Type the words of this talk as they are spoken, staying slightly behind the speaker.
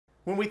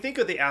When we think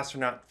of the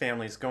astronaut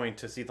families going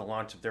to see the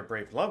launch of their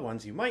brave loved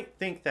ones, you might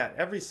think that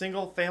every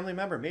single family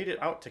member made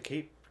it out to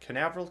Cape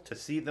Canaveral to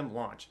see them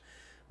launch.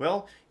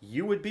 Well,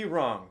 you would be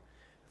wrong.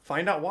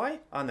 Find out why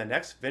on the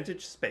next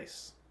Vintage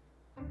Space.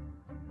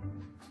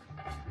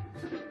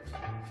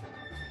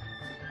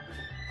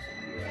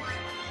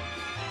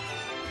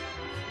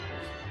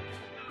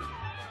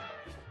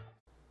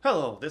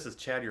 Hello, this is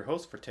Chad, your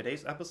host for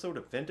today's episode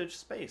of Vintage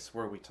Space,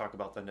 where we talk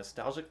about the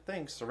nostalgic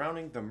things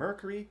surrounding the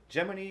Mercury,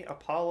 Gemini,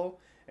 Apollo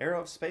era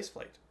of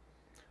spaceflight.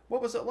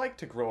 What was it like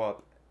to grow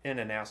up in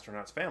an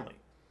astronaut's family?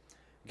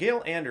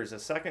 Gail Anders, a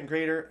second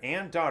grader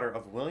and daughter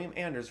of William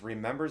Anders,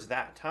 remembers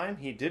that time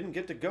he didn't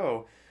get to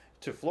go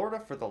to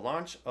Florida for the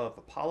launch of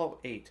Apollo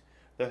 8,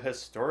 the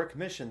historic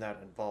mission that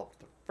involved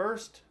the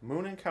first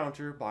moon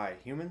encounter by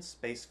human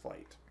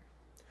spaceflight.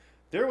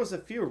 There was a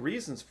few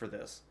reasons for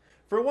this.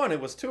 For one,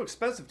 it was too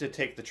expensive to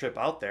take the trip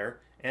out there,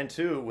 and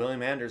two,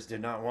 William Anders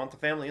did not want the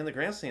family in the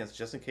grandstands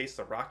just in case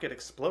the rocket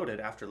exploded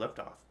after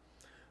liftoff.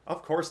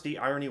 Of course, the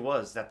irony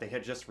was that they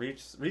had just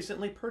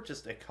recently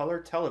purchased a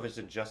color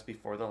television just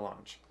before the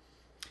launch.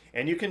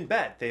 And you can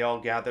bet they all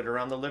gathered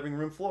around the living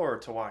room floor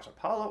to watch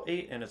Apollo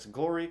 8 in its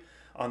glory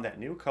on that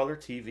new color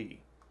TV.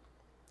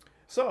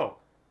 So,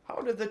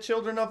 how did the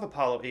children of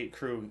Apollo 8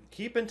 crew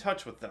keep in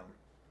touch with them?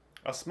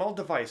 A small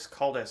device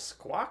called a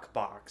squawk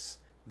box.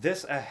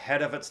 This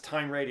ahead of its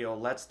time radio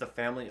lets the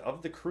family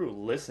of the crew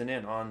listen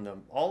in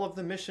on all of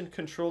the mission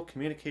control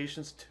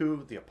communications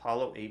to the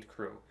Apollo 8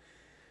 crew.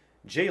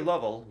 Jay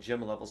Lovell, Jim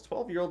Lovell's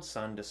 12-year-old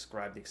son,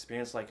 described the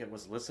experience like it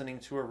was listening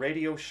to a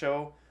radio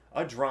show,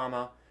 a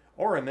drama,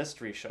 or a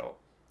mystery show.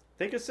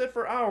 They could sit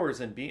for hours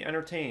and be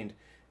entertained,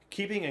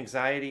 keeping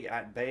anxiety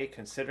at bay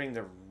considering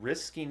the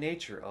risky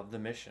nature of the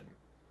mission.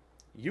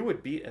 You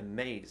would be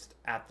amazed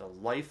at the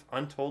life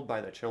untold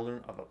by the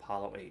children of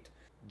Apollo 8.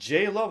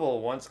 Jay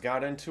Lovell once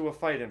got into a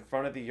fight in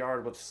front of the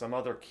yard with some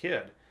other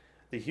kid.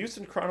 The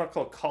Houston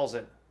Chronicle calls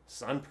it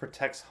 "Son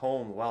protects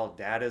home while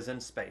dad is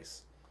in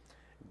space."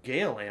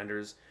 Gail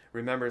Anders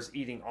remembers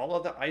eating all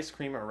of the ice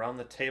cream around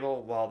the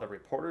table while the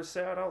reporters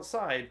sat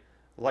outside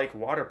like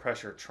water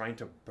pressure trying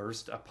to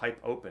burst a pipe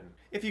open.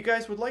 If you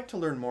guys would like to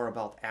learn more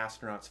about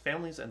astronauts'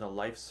 families and the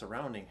life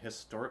surrounding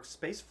historic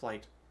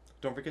spaceflight,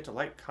 don't forget to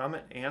like,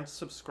 comment, and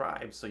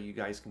subscribe so you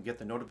guys can get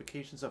the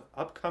notifications of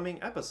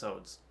upcoming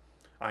episodes.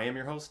 I am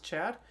your host,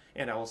 Chad,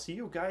 and I will see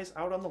you guys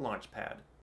out on the launch pad.